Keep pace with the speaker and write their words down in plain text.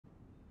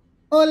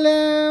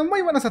Hola,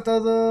 muy buenas a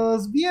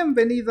todos,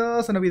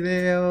 bienvenidos a un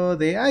video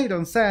de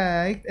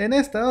Ironsight. En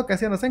esta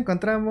ocasión nos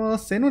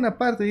encontramos en una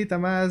partidita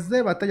más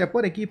de batalla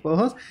por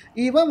equipos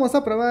y vamos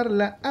a probar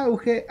la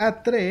AUG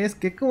A3,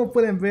 que como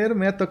pueden ver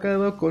me ha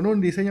tocado con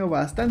un diseño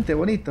bastante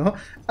bonito,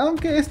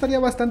 aunque estaría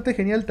bastante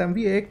genial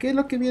también que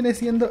lo que viene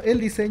siendo el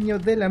diseño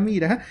de la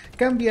mira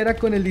cambiara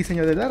con el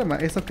diseño del arma.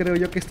 Eso creo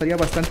yo que estaría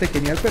bastante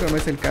genial, pero no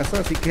es el caso,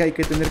 así que hay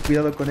que tener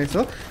cuidado con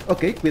eso.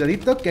 Ok,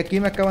 cuidadito, que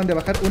aquí me acaban de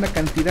bajar una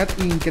cantidad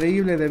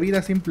increíble de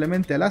vida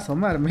simplemente al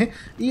asomarme,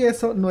 y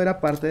eso no era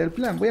parte del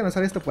plan. Voy a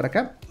lanzar esto por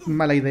acá,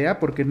 mala idea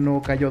porque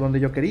no cayó donde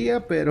yo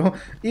quería, pero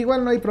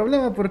igual no hay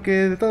problema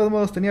porque de todos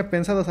modos tenía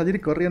pensado salir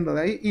corriendo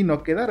de ahí y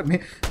no quedarme.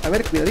 A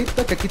ver,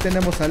 cuidadito, que aquí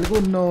tenemos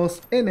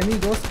algunos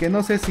enemigos que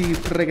no sé si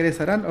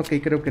regresarán. Ok,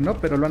 creo que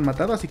no, pero lo han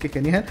matado, así que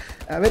genial.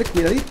 A ver,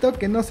 cuidadito,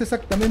 que no sé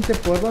exactamente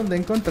por dónde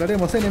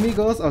encontraremos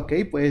enemigos. Ok,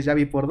 pues ya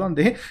vi por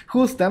dónde,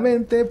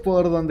 justamente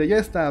por donde yo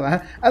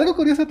estaba. Algo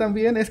curioso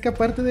también es que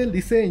aparte del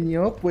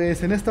diseño,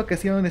 pues en esta ocasión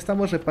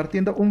estamos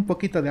repartiendo un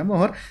poquito de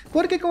amor,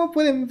 porque como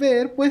pueden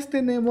ver, pues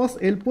tenemos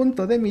el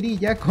punto de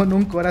mirilla con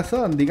un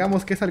corazón.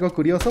 Digamos que es algo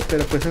curioso,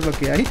 pero pues es lo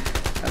que hay.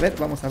 A ver,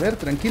 vamos a ver,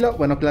 tranquilo.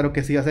 Bueno, claro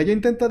que sí, o sea, yo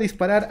intento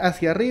disparar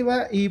hacia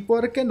arriba y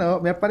 ¿por qué no?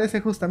 Me aparece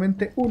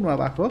justamente uno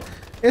abajo.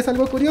 Es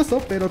algo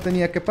curioso, pero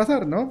tenía que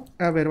pasar, ¿no?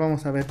 A ver,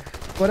 vamos a ver.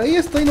 Por ahí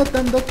estoy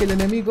notando que el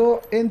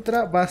enemigo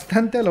entra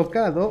bastante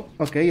alocado.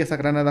 Ok, esa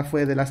granada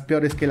fue de las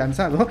peores que he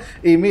lanzado.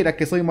 Y mira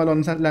que soy malo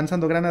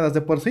lanzando granadas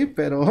de por sí,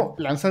 pero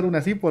lanzar una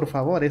así, por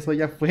favor, eso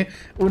ya fue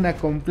una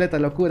completa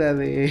locura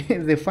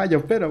de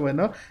fallo. Pero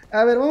bueno,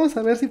 a ver, vamos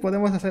a ver si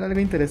podemos hacer algo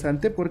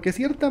interesante, porque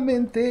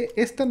ciertamente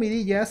esta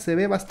mirilla se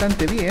ve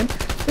bastante bien,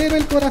 pero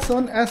el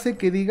corazón hace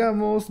que,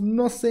 digamos,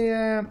 no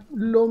sea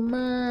lo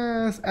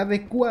más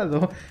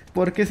adecuado,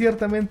 porque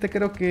ciertamente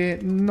creo que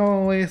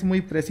no es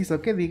muy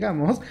preciso que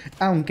digamos,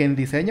 aunque en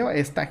diseño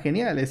está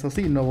genial, eso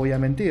sí, no voy a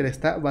mentir,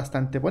 está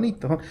bastante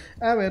bonito.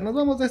 A ver, nos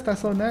vamos de esta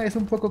zona, es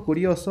un poco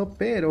curioso,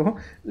 pero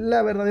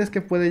la verdad es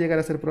que puede llegar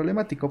a ser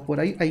problemático. Por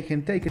ahí hay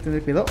gente, hay que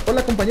tener cuidado.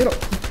 Hola, compañero.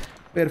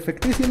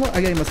 Perfectísimo,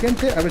 ahí hay más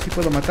gente, a ver si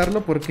puedo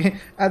matarlo porque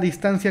a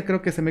distancia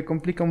creo que se me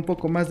complica un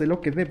poco más de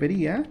lo que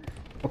debería.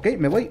 Ok,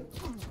 me voy.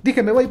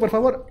 Dije, me voy, por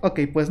favor. Ok,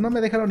 pues no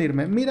me dejaron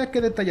irme. Mira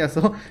qué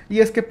detallazo. Y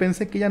es que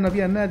pensé que ya no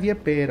había nadie,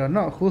 pero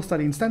no, justo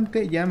al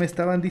instante ya me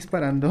estaban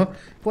disparando.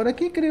 Por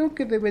aquí creo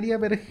que debería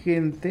haber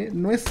gente,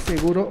 no es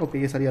seguro. Ok,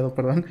 es aliado,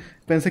 perdón.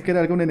 Pensé que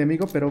era algún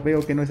enemigo, pero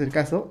veo que no es el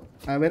caso.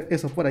 A ver,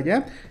 eso por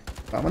allá.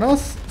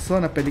 Vámonos,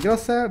 zona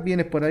peligrosa.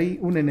 Viene por ahí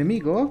un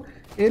enemigo,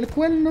 el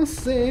cual no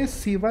sé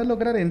si va a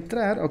lograr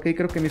entrar. Ok,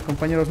 creo que mis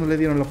compañeros no le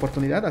dieron la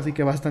oportunidad, así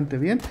que bastante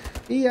bien.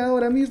 Y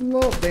ahora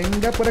mismo,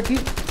 venga por aquí.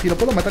 Si lo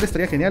puedo matar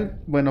estaría genial.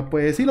 Bueno,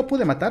 pues sí lo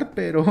pude matar,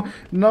 pero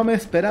no me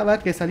esperaba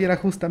que saliera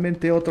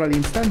justamente otro al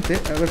instante.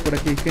 A ver, por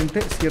aquí hay gente,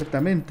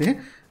 ciertamente.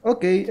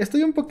 Ok,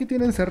 estoy un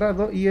poquitín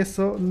encerrado y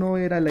eso no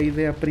era la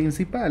idea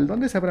principal.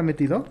 ¿Dónde se habrá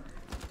metido?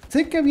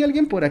 Sé que había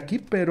alguien por aquí,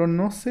 pero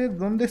no sé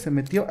dónde se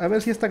metió. A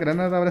ver si esta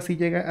granada ahora sí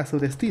llega a su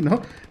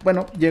destino.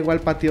 Bueno, llegó al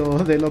patio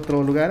del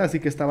otro lugar, así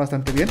que está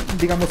bastante bien.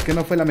 Digamos que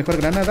no fue la mejor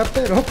granada,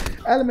 pero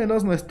al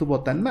menos no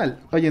estuvo tan mal.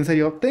 Oye, en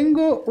serio,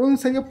 tengo un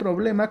serio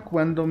problema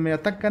cuando me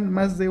atacan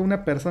más de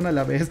una persona a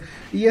la vez.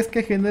 Y es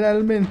que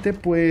generalmente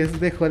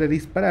pues dejo de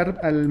disparar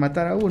al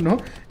matar a uno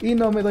y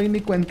no me doy ni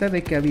cuenta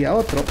de que había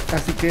otro.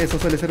 Así que eso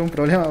suele ser un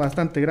problema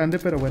bastante grande,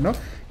 pero bueno.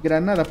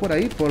 Granada por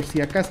ahí por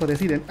si acaso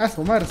deciden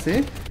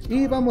asomarse.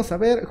 Y vamos a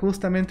ver,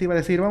 justamente iba a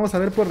decir, vamos a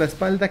ver por la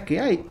espalda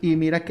que hay. Y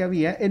mira que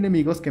había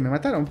enemigos que me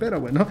mataron,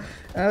 pero bueno.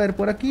 A ver,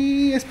 por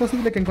aquí es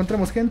posible que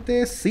encontremos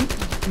gente. Sí,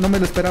 no me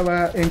lo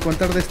esperaba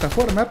encontrar de esta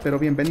forma, pero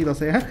bienvenido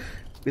sea.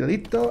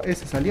 Cuidadito,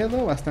 ese es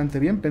aliado, bastante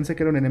bien. Pensé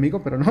que era un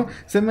enemigo, pero no.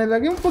 Se me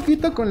lagué un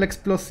poquito con la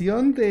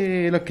explosión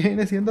de lo que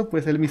viene siendo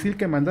pues el misil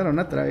que mandaron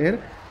a traer.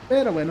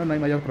 Pero bueno, no hay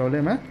mayor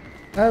problema.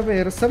 A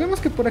ver, sabemos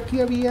que por aquí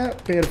había...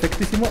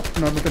 Perfectísimo.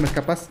 No, no te me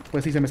escapas.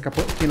 Pues sí, se me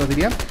escapó. ¿Quién lo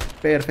diría?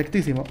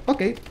 Perfectísimo.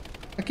 Ok.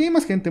 Aquí hay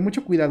más gente,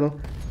 mucho cuidado.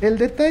 El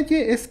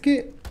detalle es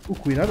que...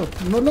 cuidado.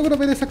 No logro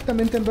ver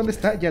exactamente en dónde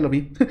está. Ya lo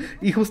vi.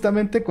 Y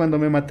justamente cuando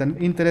me matan.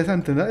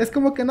 Interesante, ¿no? Es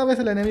como que no ves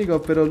al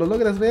enemigo, pero lo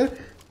logras ver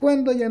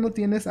cuando ya no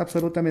tienes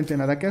absolutamente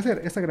nada que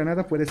hacer. Esta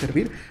granada puede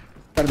servir.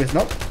 Tal vez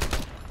no.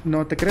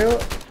 No te creo.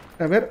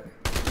 A ver.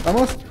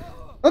 Vamos.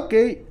 Ok,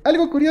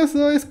 algo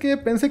curioso es que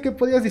pensé que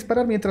podías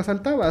disparar mientras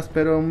saltabas,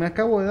 pero me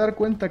acabo de dar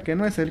cuenta que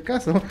no es el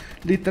caso.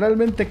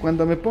 Literalmente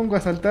cuando me pongo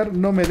a saltar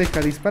no me deja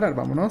disparar,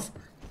 vámonos.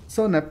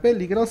 Zona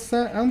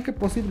peligrosa, aunque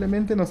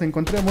posiblemente nos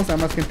encontremos a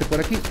más gente por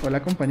aquí.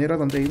 Hola compañero,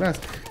 ¿dónde ibas?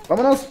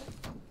 ¡Vámonos!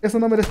 Eso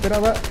no me lo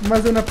esperaba,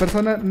 más de una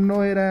persona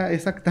no era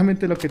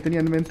exactamente lo que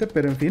tenía en mente,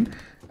 pero en fin.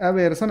 A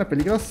ver, zona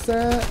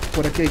peligrosa,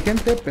 por aquí hay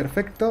gente,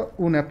 perfecto,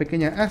 una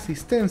pequeña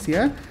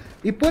asistencia.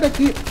 Y por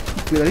aquí,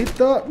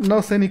 cuidadito,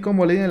 no sé ni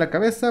cómo le di en la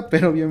cabeza,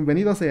 pero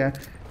bienvenido sea.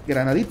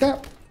 Granadita.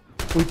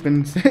 Uy,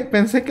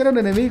 pensé que era un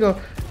enemigo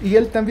y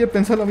él también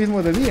pensó lo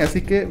mismo de mí,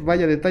 así que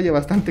vaya detalle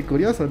bastante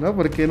curioso, ¿no?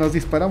 Porque nos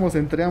disparamos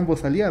entre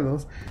ambos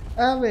aliados.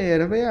 A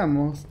ver,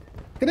 veamos.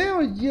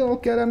 Creo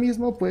yo que ahora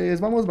mismo pues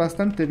vamos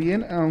bastante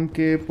bien,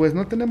 aunque pues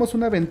no tenemos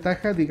una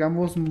ventaja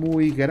digamos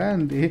muy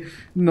grande.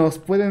 Nos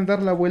pueden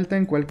dar la vuelta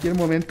en cualquier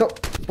momento.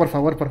 Por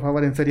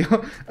favor, en serio.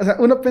 O sea,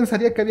 uno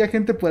pensaría que había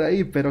gente por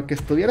ahí, pero que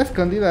estuviera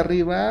escondido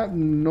arriba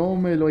no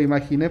me lo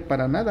imaginé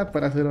para nada,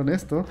 para ser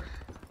honesto.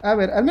 A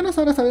ver, al menos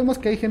ahora sabemos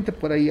que hay gente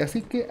por ahí,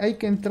 así que hay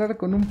que entrar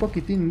con un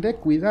poquitín de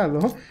cuidado.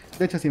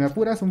 De hecho, si me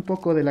apuras, un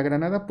poco de la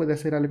granada puede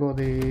hacer algo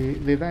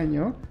de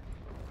daño.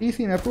 Y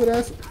si me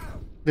apuras...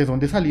 ¿De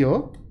dónde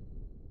salió?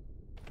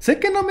 Sé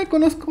que no me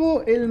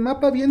conozco el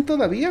mapa bien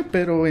todavía,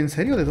 pero en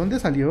serio, ¿de dónde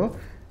salió?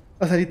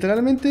 O sea,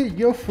 literalmente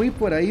yo fui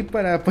por ahí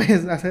para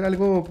pues hacer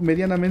algo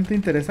medianamente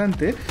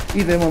interesante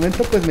y de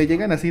momento pues me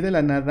llegan así de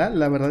la nada.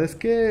 La verdad es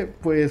que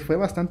pues fue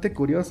bastante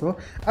curioso.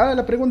 Ahora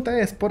la pregunta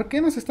es, ¿por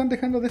qué nos están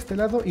dejando de este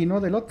lado y no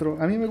del otro?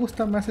 A mí me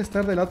gusta más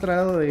estar del otro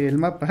lado del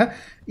mapa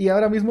y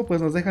ahora mismo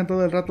pues nos dejan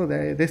todo el rato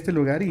de este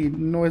lugar y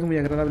no es muy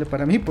agradable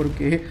para mí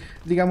porque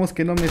digamos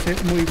que no me sé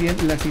muy bien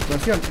la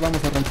situación.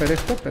 Vamos a romper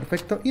esto,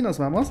 perfecto, y nos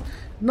vamos.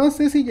 No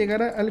sé si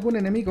llegará algún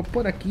enemigo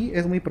por aquí,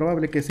 es muy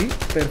probable que sí,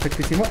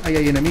 perfectísimo, ahí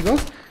hay enemigos.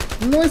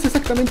 No es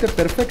exactamente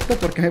perfecto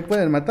porque me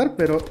pueden matar,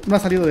 pero no ha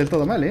salido del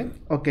todo mal, ¿eh?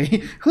 Ok,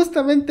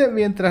 justamente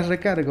mientras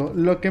recargo,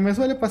 lo que me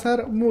suele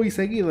pasar muy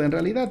seguido en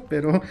realidad,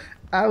 pero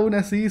aún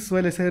así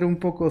suele ser un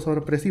poco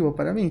sorpresivo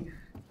para mí.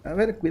 A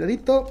ver,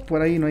 cuidadito,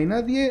 por ahí no hay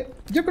nadie.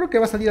 Yo creo que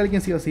va a salir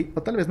alguien sí o sí,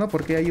 o tal vez no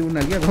porque hay un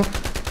aliado.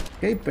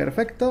 Ok,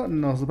 perfecto,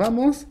 nos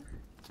vamos.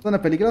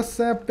 Zona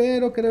peligrosa,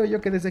 pero creo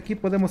yo que desde aquí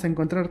podemos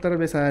encontrar tal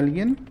vez a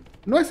alguien.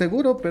 No es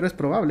seguro, pero es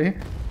probable.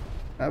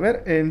 A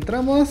ver,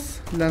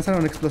 entramos,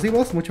 lanzaron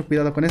explosivos, mucho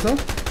cuidado con eso.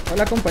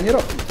 Hola compañero.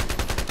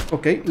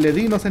 Ok, le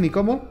di, no sé ni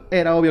cómo.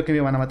 Era obvio que me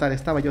iban a matar,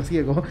 estaba yo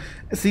ciego.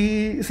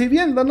 Si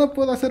viendo no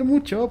puedo hacer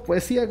mucho,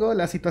 pues ciego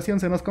la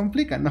situación se nos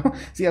complica, ¿no?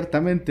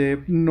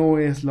 Ciertamente no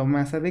es lo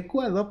más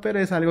adecuado, pero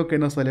es algo que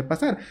no suele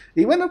pasar.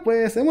 Y bueno,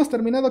 pues hemos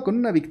terminado con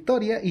una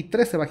victoria y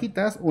 13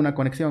 bajitas, una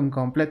conexión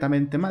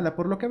completamente mala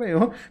por lo que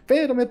veo,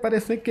 pero me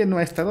parece que no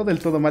ha estado del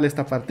todo mal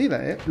esta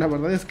partida, ¿eh? La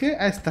verdad es que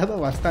ha estado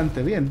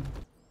bastante bien.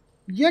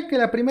 Ya que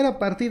la primera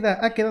partida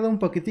ha quedado un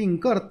poquitín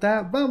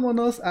corta,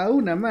 vámonos a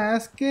una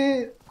más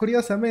que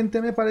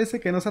curiosamente me parece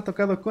que nos ha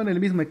tocado con el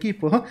mismo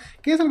equipo,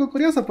 que es algo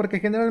curioso porque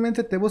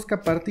generalmente te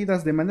busca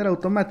partidas de manera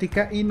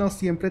automática y no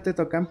siempre te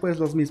tocan pues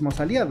los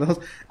mismos aliados.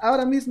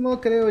 Ahora mismo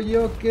creo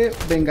yo que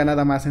venga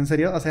nada más, en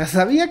serio, o sea,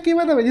 sabía que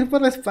iban a venir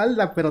por la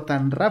espalda pero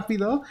tan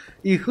rápido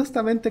y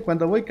justamente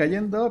cuando voy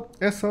cayendo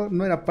eso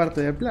no era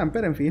parte del plan,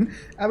 pero en fin,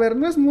 a ver,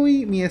 no es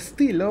muy mi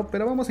estilo,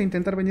 pero vamos a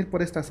intentar venir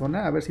por esta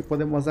zona a ver si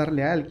podemos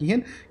darle a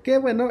alguien, que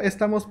bueno,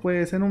 estamos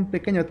pues en un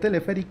pequeño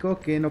teleférico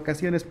que en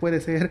ocasiones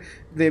puede ser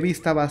de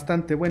vista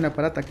bastante buena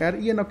para atacar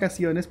y en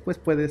ocasiones pues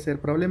puede ser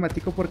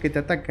problemático porque te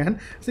atacan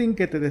sin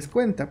que te des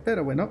cuenta,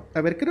 pero bueno,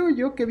 a ver, creo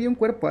yo que vi un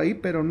cuerpo ahí,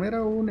 pero no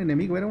era un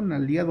enemigo, era un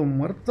aliado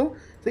muerto.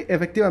 Sí,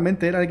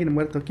 efectivamente era alguien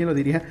muerto, ¿quién lo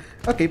diría?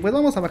 Ok, pues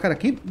vamos a bajar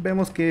aquí,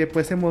 vemos que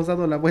pues hemos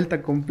dado la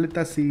vuelta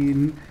completa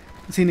sin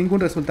ningún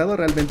resultado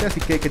realmente, así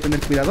que hay que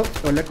tener cuidado.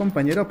 Hola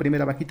compañero,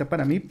 primera bajita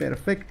para mí,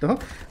 perfecto.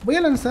 Voy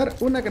a lanzar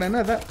una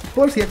granada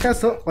por si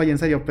acaso. Oye, en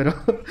serio, pero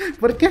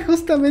 ¿por qué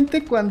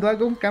justamente cuando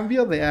hago un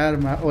cambio de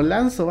arma o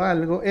lanzo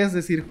algo, es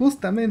decir,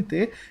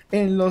 justamente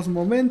en los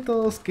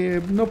momentos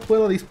que no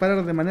puedo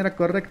disparar de manera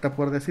correcta,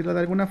 por decirlo de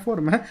alguna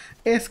forma,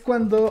 es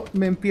cuando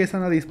me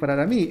empiezan a disparar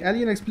a mí?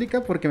 ¿Alguien me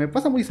explica? Porque me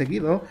pasa muy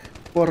seguido,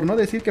 por no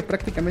decir que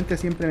prácticamente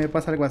siempre me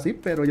pasa algo así,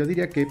 pero yo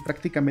diría que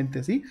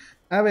prácticamente sí.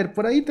 A ver,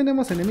 por ahí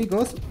tenemos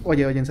enemigos.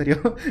 Oye, en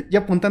serio, ya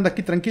apuntando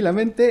aquí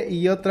tranquilamente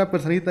y otra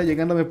personita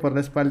llegándome por la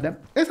espalda.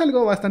 Es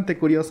algo bastante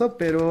curioso,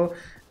 pero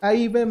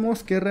ahí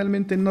vemos que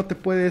realmente no te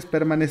puedes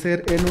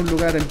permanecer en un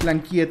lugar en plan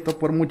quieto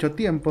por mucho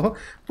tiempo,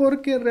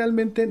 porque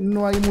realmente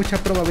no hay mucha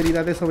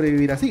probabilidad de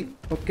sobrevivir así.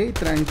 Ok,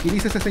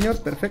 tranquilícese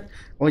señor, perfecto.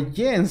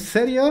 Oye, ¿en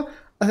serio?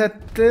 O sea,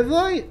 te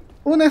doy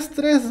unas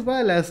 3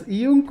 balas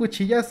y un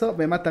cuchillazo,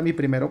 me mata a mí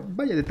primero.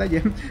 Vaya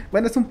detalle.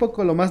 Bueno, es un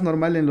poco lo más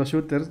normal en los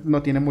shooters,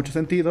 no tiene mucho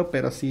sentido,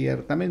 pero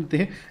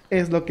ciertamente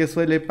es lo que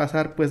suele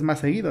pasar pues más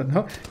seguido,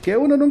 ¿no? Que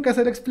uno nunca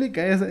se lo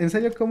explica, es en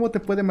serio cómo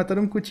te puede matar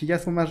un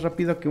cuchillazo más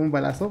rápido que un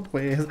balazo,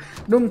 pues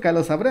nunca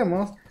lo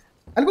sabremos.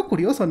 Algo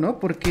curioso, ¿no?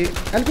 Porque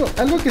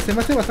algo que se me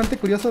hace bastante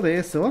curioso de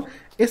eso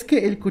es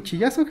que el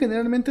cuchillazo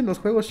generalmente en los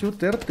juegos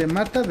shooter te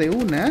mata de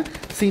una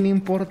sin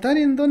importar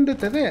en dónde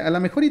te dé. A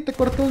lo mejor y te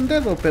cortó un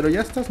dedo, pero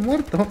ya estás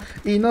muerto.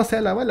 Y no sea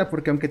la bala,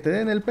 porque aunque te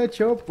dé en el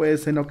pecho,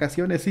 pues en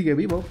ocasiones sigue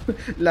vivo.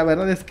 La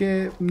verdad es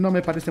que no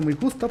me parece muy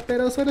justo,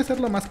 pero suele ser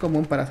lo más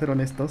común para ser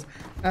honestos.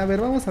 A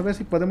ver, vamos a ver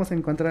si podemos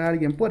encontrar a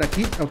alguien por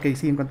aquí. Ok,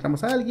 sí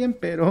encontramos a alguien,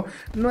 pero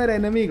no era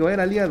enemigo,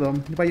 era aliado.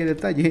 Vaya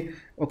detalle.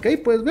 Ok,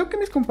 pues veo que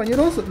mis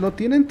compañeros lo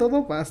tienen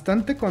todo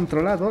bastante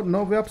controlado,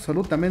 no veo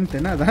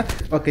absolutamente nada.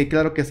 Ok,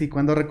 claro que sí,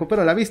 cuando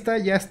recupero la vista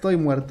ya estoy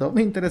muerto.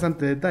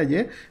 Interesante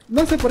detalle.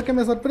 No sé por qué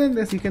me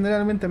sorprende, si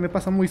generalmente me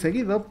pasa muy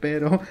seguido,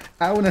 pero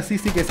aún así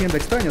sigue siendo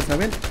extraño,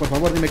 ¿saben? Por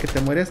favor dime que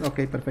te mueres.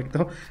 Ok,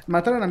 perfecto.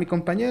 Mataron a mi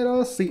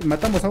compañero, sí,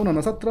 matamos a uno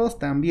nosotros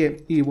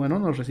también. Y bueno,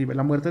 nos recibe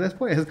la muerte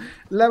después.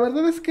 La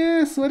verdad es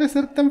que suele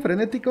ser tan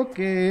frenético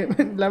que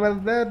la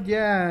verdad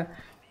ya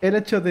el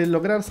hecho de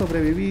lograr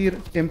sobrevivir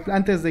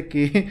antes de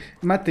que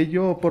mate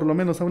yo por lo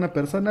menos a una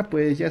persona,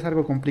 pues ya es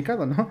algo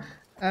complicado, ¿no?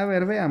 A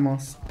ver,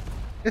 veamos.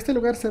 Este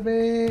lugar se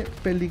ve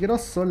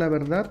peligroso, la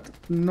verdad.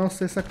 No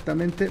sé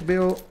exactamente.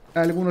 Veo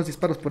algunos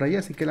disparos por ahí,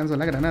 así que lanzo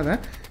la granada.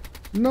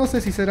 No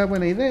sé si será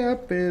buena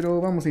idea,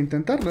 pero vamos a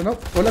intentarlo, ¿no?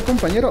 Hola,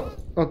 compañero.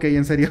 Ok,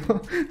 en serio.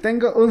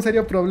 Tengo un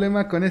serio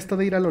problema con esto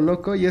de ir a lo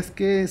loco, y es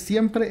que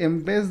siempre,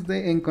 en vez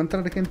de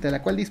encontrar gente a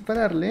la cual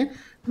dispararle,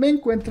 me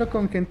encuentro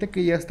con gente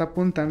que ya está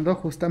apuntando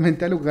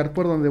justamente al lugar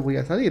por donde voy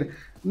a salir.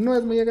 No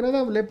es muy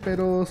agradable,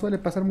 pero suele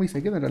pasar muy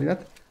seguido en realidad.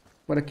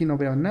 Por aquí no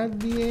veo a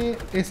nadie.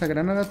 Esa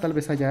granada tal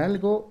vez haya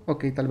algo.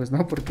 Ok, tal vez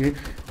no, porque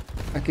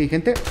aquí hay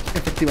gente.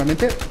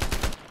 Efectivamente.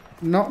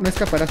 No, no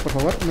escaparás, por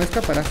favor. No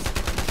escaparás.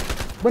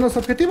 Bueno, su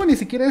objetivo ni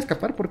siquiera es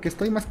escapar porque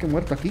estoy más que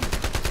muerto aquí.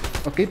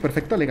 Ok,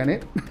 perfecto, le gané.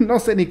 No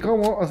sé ni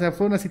cómo, o sea,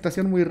 fue una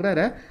situación muy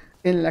rara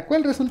en la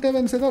cual resulté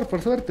vencedor,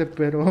 por suerte,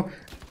 pero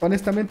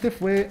honestamente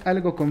fue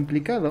algo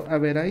complicado. A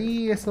ver,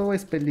 ahí eso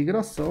es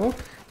peligroso.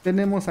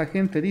 Tenemos a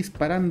gente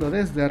disparando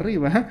desde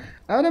arriba.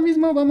 Ahora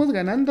mismo vamos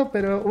ganando,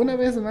 pero una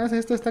vez más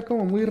esto está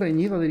como muy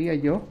reñido, diría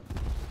yo.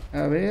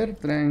 A ver,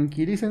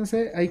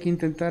 tranquilícense, hay que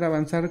intentar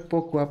avanzar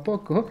poco a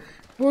poco,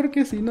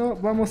 porque si no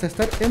vamos a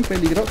estar en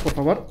peligro, por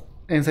favor.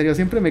 En serio,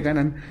 siempre me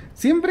ganan.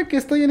 Siempre que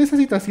estoy en esa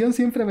situación,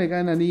 siempre me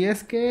ganan. Y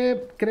es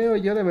que creo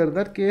yo de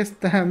verdad que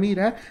esta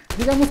mira,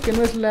 digamos que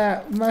no es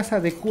la más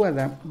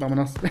adecuada.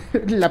 Vámonos,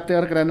 la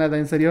peor granada,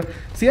 en serio.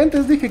 Si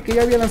antes dije que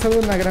ya había lanzado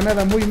una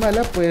granada muy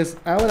mala, pues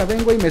ahora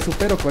vengo y me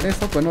supero con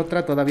eso, con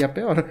otra todavía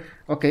peor.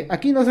 Ok,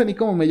 aquí no sé ni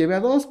cómo me llevé a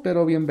dos,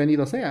 pero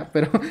bienvenido sea.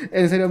 Pero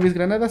en serio, mis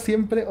granadas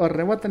siempre o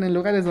rebotan en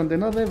lugares donde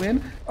no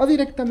deben, o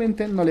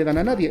directamente no le dan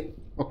a nadie.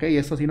 Ok,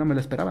 eso sí no me lo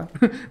esperaba.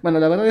 Bueno,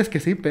 la verdad es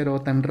que sí,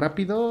 pero tan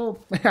rápido,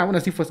 aún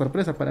así fue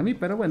sorpresa para mí,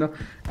 pero bueno.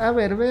 A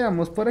ver,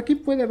 veamos, por aquí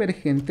puede haber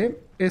gente,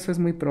 eso es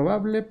muy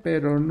probable,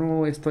 pero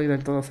no estoy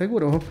del todo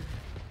seguro.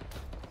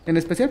 En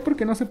especial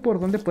porque no sé por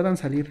dónde puedan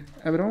salir.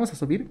 A ver, vamos a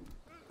subir.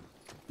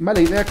 Mala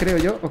idea, creo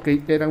yo. Ok,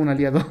 era un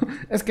aliado.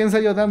 Es que en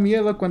serio da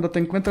miedo cuando te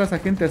encuentras a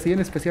gente así, en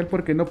especial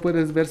porque no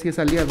puedes ver si es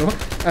aliado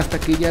hasta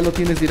que ya lo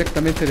tienes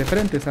directamente de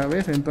frente,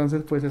 ¿sabes?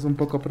 Entonces pues es un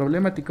poco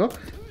problemático.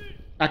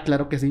 Ah,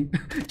 claro que sí.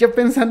 Yo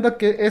pensando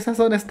que esa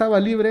zona estaba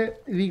libre,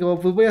 digo,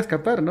 pues voy a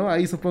escapar, ¿no?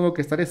 Ahí supongo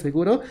que estaré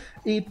seguro.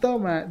 Y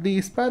toma,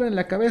 disparo en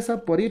la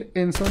cabeza por ir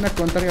en zona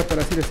contraria, por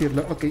así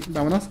decirlo. Ok,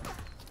 vámonos.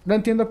 No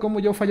entiendo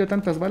cómo yo fallo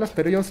tantas balas,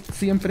 pero ellos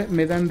siempre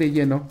me dan de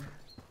lleno.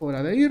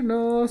 Hora de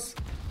irnos.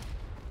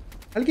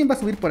 Alguien va a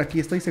subir por aquí,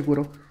 estoy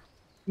seguro.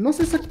 No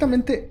sé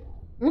exactamente...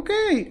 Ok,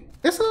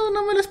 eso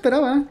no me lo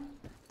esperaba.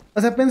 O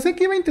sea, pensé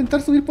que iba a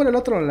intentar subir por el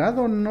otro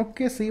lado, no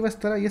que se iba a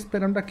estar ahí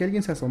esperando a que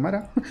alguien se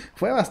asomara.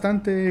 Fue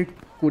bastante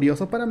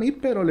curioso para mí,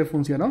 pero le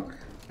funcionó.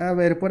 A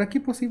ver, por aquí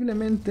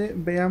posiblemente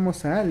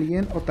veamos a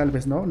alguien, o tal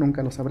vez no,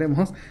 nunca lo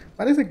sabremos.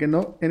 Parece que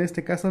no, en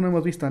este caso no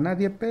hemos visto a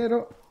nadie,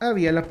 pero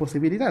había la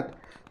posibilidad.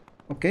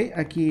 Ok,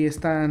 aquí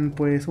están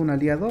pues un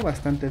aliado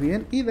bastante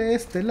bien, y de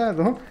este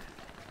lado...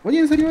 Oye,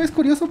 en serio es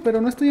curioso,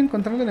 pero no estoy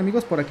encontrando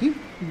enemigos por aquí.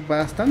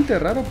 Bastante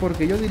raro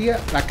porque yo diría...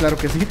 Ah, claro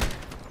que sí.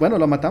 Bueno,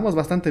 lo matamos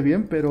bastante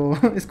bien, pero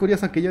es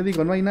curioso que yo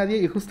digo no hay nadie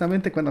y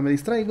justamente cuando me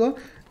distraigo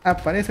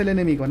aparece el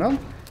enemigo, ¿no?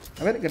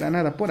 A ver,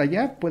 granada por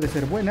allá, puede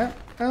ser buena,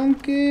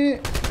 aunque...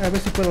 A ver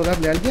si puedo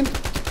darle a alguien.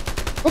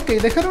 Ok,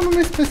 dejaron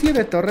una especie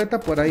de torreta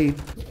por ahí.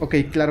 Ok,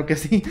 claro que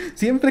sí.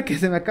 Siempre que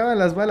se me acaban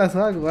las balas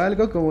o hago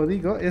algo, como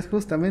digo, es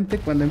justamente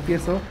cuando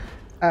empiezo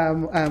a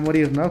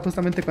morir, ¿no?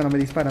 Justamente cuando me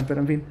disparan,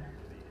 pero en fin.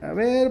 A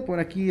ver, por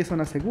aquí es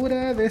zona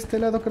segura. De este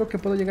lado creo que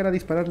puedo llegar a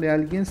dispararle a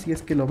alguien si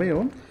es que lo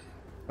veo.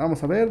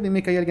 Vamos a ver,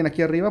 dime que hay alguien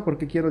aquí arriba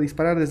porque quiero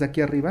disparar desde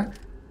aquí arriba.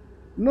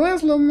 No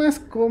es lo más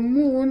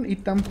común y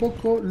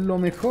tampoco lo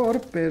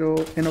mejor, pero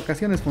en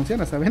ocasiones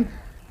funciona, ¿saben?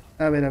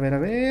 A ver, a ver, a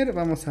ver,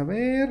 vamos a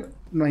ver.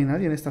 No hay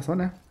nadie en esta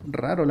zona.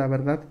 Raro, la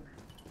verdad.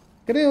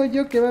 Creo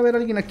yo que va a haber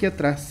alguien aquí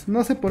atrás.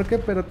 No sé por qué,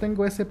 pero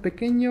tengo ese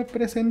pequeño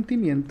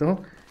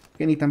presentimiento.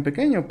 Que ni tan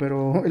pequeño,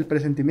 pero el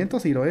presentimiento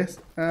sí lo es.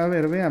 A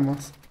ver,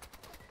 veamos.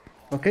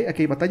 Ok,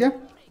 aquí hay batalla.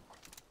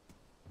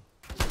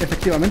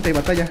 Efectivamente hay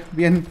batalla.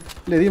 Bien,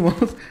 le dimos.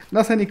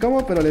 No sé ni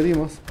cómo, pero le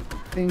dimos.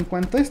 En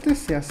cuanto este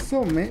se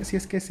asome, si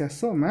es que se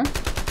asoma.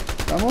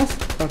 Vamos.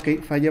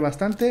 Ok, fallé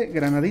bastante.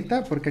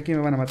 Granadita, porque aquí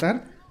me van a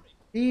matar.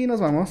 Y nos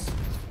vamos.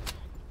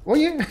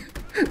 Oye,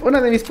 una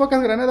de mis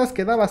pocas granadas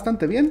que da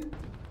bastante bien.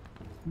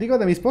 Digo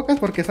de mis pocas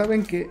porque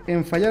saben que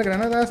en fallar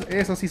granadas,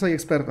 eso sí soy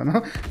experto,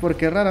 ¿no?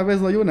 Porque rara vez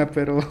doy una,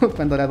 pero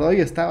cuando la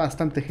doy está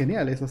bastante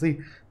genial, eso sí.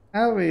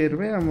 A ver,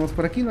 veamos,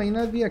 por aquí no hay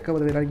nadie, acabo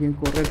de ver a alguien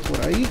correr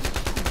por ahí.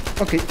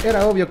 Ok,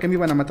 era obvio que me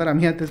iban a matar a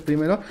mí antes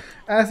primero,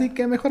 así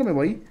que mejor me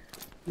voy.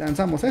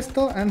 Lanzamos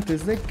esto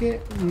antes de que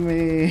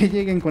me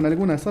lleguen con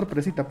alguna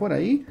sorpresita por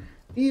ahí.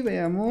 Y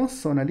veamos,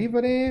 zona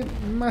libre,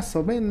 más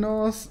o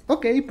menos.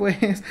 Ok,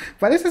 pues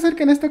parece ser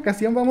que en esta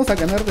ocasión vamos a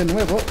ganar de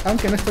nuevo,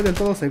 aunque no estoy del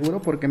todo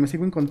seguro porque me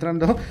sigo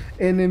encontrando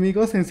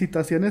enemigos en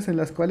situaciones en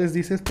las cuales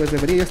dices, pues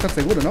debería ya estar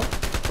seguro, ¿no?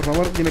 Por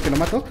favor, dime que lo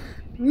mato.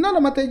 No lo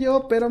maté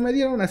yo, pero me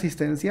dieron una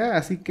asistencia,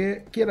 así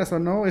que quieras o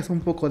no, es un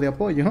poco de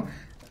apoyo.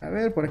 A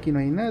ver, por aquí no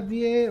hay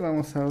nadie.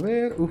 Vamos a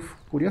ver. Uf,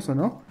 curioso,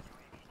 ¿no?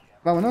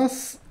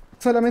 Vámonos.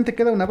 Solamente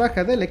queda una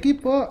baja del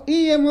equipo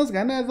y hemos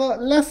ganado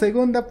la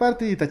segunda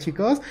partidita,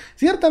 chicos.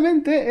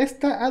 Ciertamente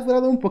esta ha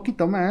durado un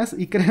poquito más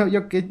y creo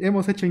yo que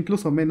hemos hecho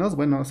incluso menos.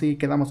 Bueno, sí,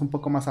 quedamos un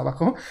poco más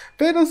abajo,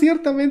 pero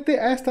ciertamente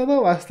ha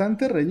estado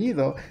bastante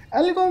reñido.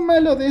 Algo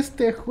malo de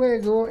este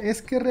juego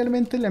es que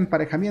realmente el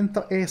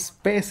emparejamiento es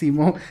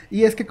pésimo.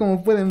 Y es que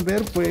como pueden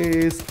ver,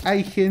 pues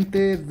hay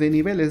gente de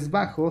niveles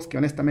bajos, que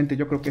honestamente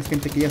yo creo que es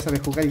gente que ya sabe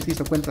jugar y se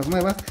hizo cuentas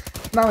nuevas.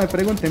 No me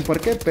pregunten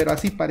por qué, pero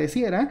así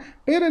pareciera.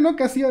 Pero en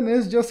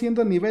ocasiones, yo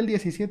siendo nivel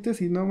 17,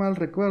 si no mal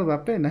recuerdo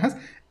apenas,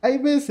 hay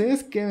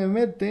veces que me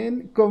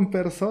meten con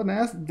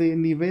personas de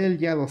nivel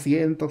ya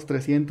 200,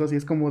 300 y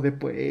es como de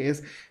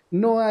pues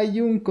no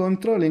hay un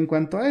control en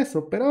cuanto a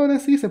eso, pero ahora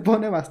sí se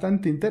pone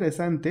bastante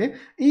interesante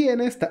y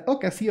en esta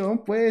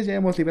ocasión pues ya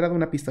hemos liberado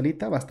una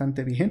pistolita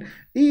bastante bien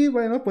y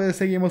bueno pues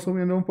seguimos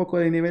subiendo un poco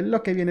de nivel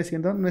lo que viene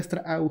siendo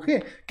nuestra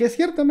AUG, que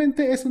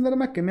ciertamente es un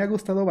arma que me ha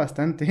gustado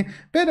bastante.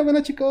 Pero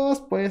bueno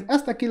chicos, pues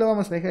hasta aquí lo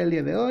vamos a dejar el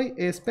día de hoy.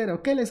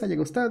 Espero que les haya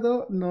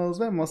gustado. Nos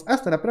vemos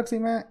hasta la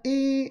próxima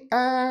y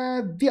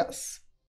adiós.